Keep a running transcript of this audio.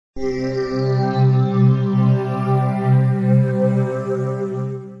A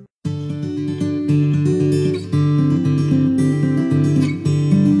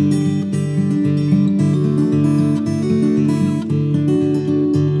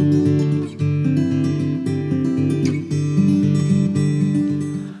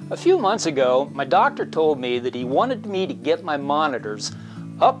few months ago, my doctor told me that he wanted me to get my monitors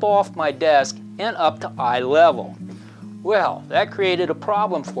up off my desk and up to eye level. Well, that created a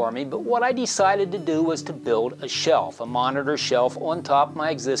problem for me, but what I decided to do was to build a shelf, a monitor shelf on top of my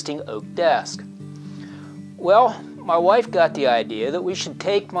existing oak desk. Well, my wife got the idea that we should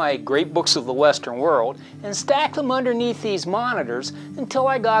take my great books of the Western world and stack them underneath these monitors until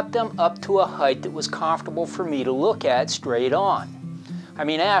I got them up to a height that was comfortable for me to look at straight on. I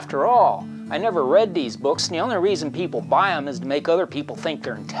mean, after all, I never read these books, and the only reason people buy them is to make other people think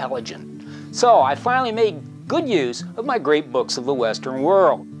they're intelligent. So I finally made good use of my great books of the Western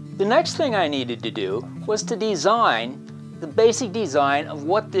world. The next thing I needed to do was to design the basic design of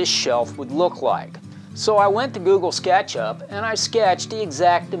what this shelf would look like. So I went to Google SketchUp and I sketched the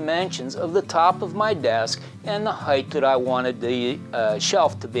exact dimensions of the top of my desk and the height that I wanted the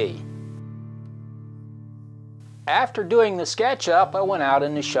shelf to be. After doing the SketchUp, I went out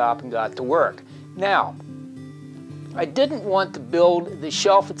in the shop and got to work. Now, I didn't want to build the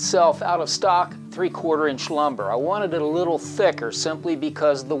shelf itself out of stock 3/4 inch lumber. I wanted it a little thicker simply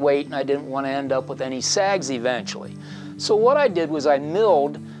because of the weight, and I didn't want to end up with any sags eventually. So what I did was I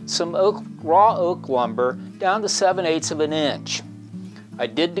milled some raw oak lumber down to 7/8 of an inch. I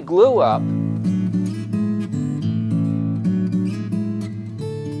did the glue up.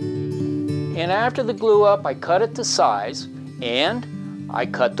 And after the glue up, I cut it to size, and I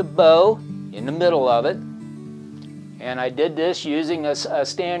cut the bow in the middle of it. And I did this using a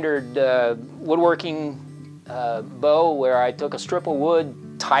standard woodworking bow, where I took a strip of wood,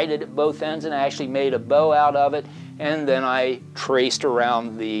 tied it at both ends, and actually made a bow out of it. And then I traced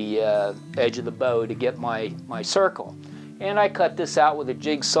around the edge of the bow to get my circle. And I cut this out with a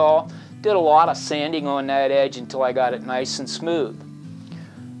jigsaw, did a lot of sanding on that edge until I got it nice and smooth.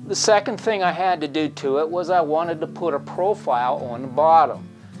 The second thing I had to do to it was I wanted to put a profile on the bottom.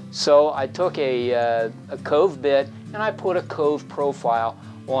 So I took a cove bit and I put a cove profile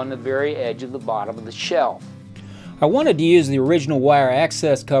on the very edge of the bottom of the shelf. I wanted to use the original wire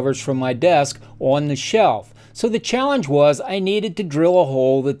access covers from my desk on the shelf. So the challenge was I needed to drill a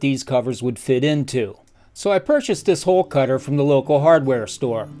hole that these covers would fit into. So I purchased this hole cutter from the local hardware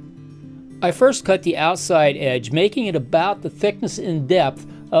store. I first cut the outside edge, making it about the thickness and depth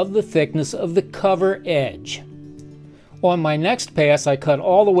of the thickness of the cover edge. On my next pass, I cut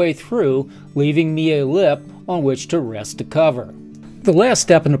all the way through, leaving me a lip on which to rest the cover. The last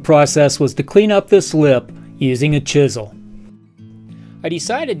step in the process was to clean up this lip using a chisel. I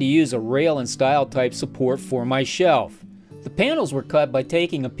decided to use a rail and stile type support for my shelf. The panels were cut by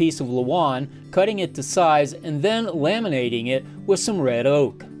taking a piece of lawn, cutting it to size, and then laminating it with some red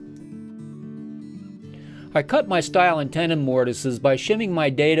oak. I cut my stile and tenon mortises by shimming my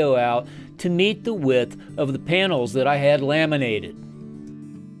dado out to meet the width of the panels that I had laminated.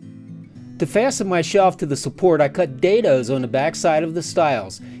 To fasten my shelf to the support, I cut dados on the back side of the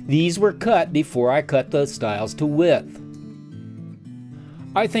stiles. These were cut before I cut the stiles to width.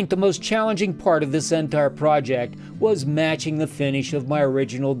 I think the most challenging part of this entire project was matching the finish of my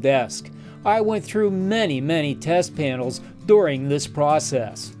original desk. I went through many test panels during this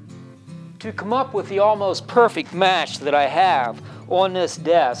process. To come up with the almost perfect match that I have on this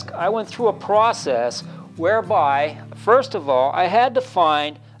desk, I went through a process whereby, first of all, I had to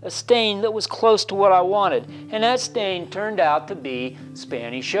find a stain that was close to what I wanted, and that stain turned out to be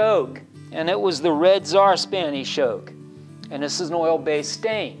Spanish oak, and it was the Red Czar Spanish oak, and this is an oil-based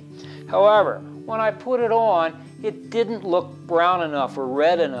stain. However, when I put it on, it didn't look brown enough or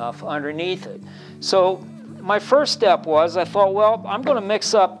red enough underneath it. So my first step was, I thought, well, I'm going to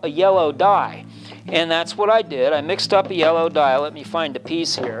mix up a yellow dye. And that's what I did. I mixed up a yellow dye. Let me find a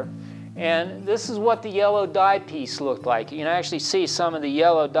piece here. And this is what the yellow dye piece looked like. You can actually see some of the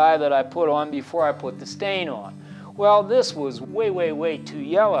yellow dye that I put on before I put the stain on. Well, this was way too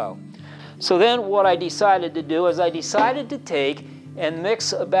yellow. So then what I decided to do is I decided to take and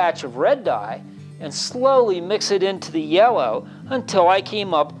mix a batch of red dye and slowly mix it into the yellow until I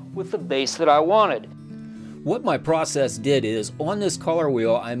came up with the base that I wanted. What my process did is, on this color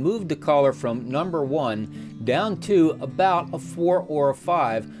wheel, I moved the color from number 1 down to about a 4 or a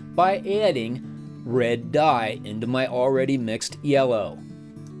 5 by adding red dye into my already mixed yellow.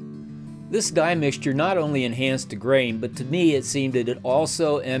 This dye mixture not only enhanced the grain, but to me it seemed that it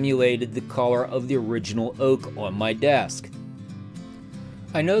also emulated the color of the original oak on my desk.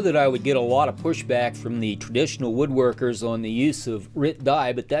 I know that I would get a lot of pushback from the traditional woodworkers on the use of RIT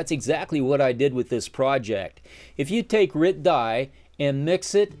dye, but that's exactly what I did with this project. If you take RIT dye and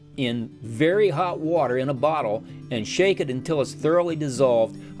mix it in very hot water in a bottle and shake it until it's thoroughly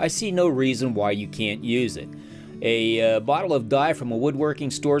dissolved, I see no reason why you can't use it. A bottle of dye from a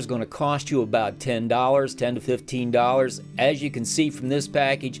woodworking store is going to cost you about $10, $10 to $15. As you can see from this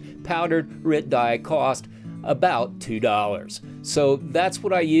package, powdered RIT dye cost about $2. So that's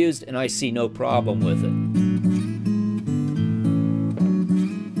what I used, and I see no problem with it.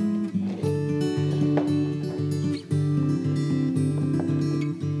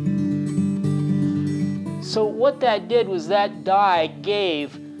 So what that did was that dye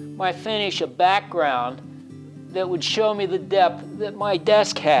gave my finish a background that would show me the depth that my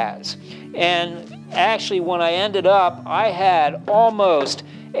desk has. And actually, when I ended up, I had almost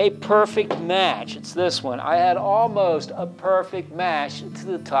a perfect match. It's this one. I had almost a perfect match to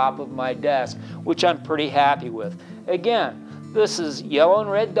the top of my desk, which I'm pretty happy with. Again, this is yellow and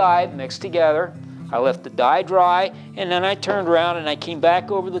red dye mixed together. I left the dye dry, and then I turned around and I came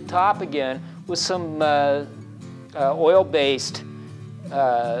back over the top again with some oil-based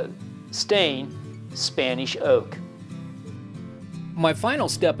stain, Spanish oak. My final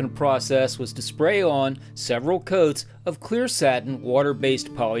step in the process was to spray on several coats of clear satin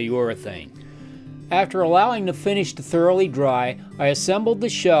water-based polyurethane. After allowing the finish to thoroughly dry, I assembled the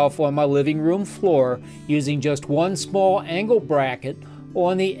shelf on my living room floor using just one small angle bracket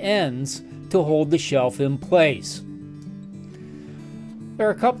on the ends to hold the shelf in place. There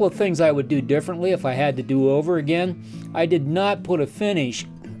are a couple of things I would do differently if I had to do over again. I did not put a finish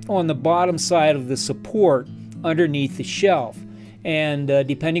on the bottom side of the support underneath the shelf. And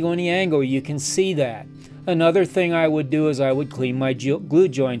depending on the angle, you can see that. Another thing I would do is I would clean my glue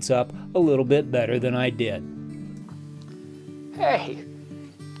joints up a little bit better than I did. Hey,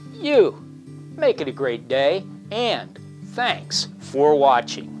 you, make it a great day, and thanks for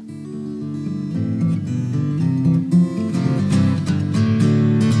watching.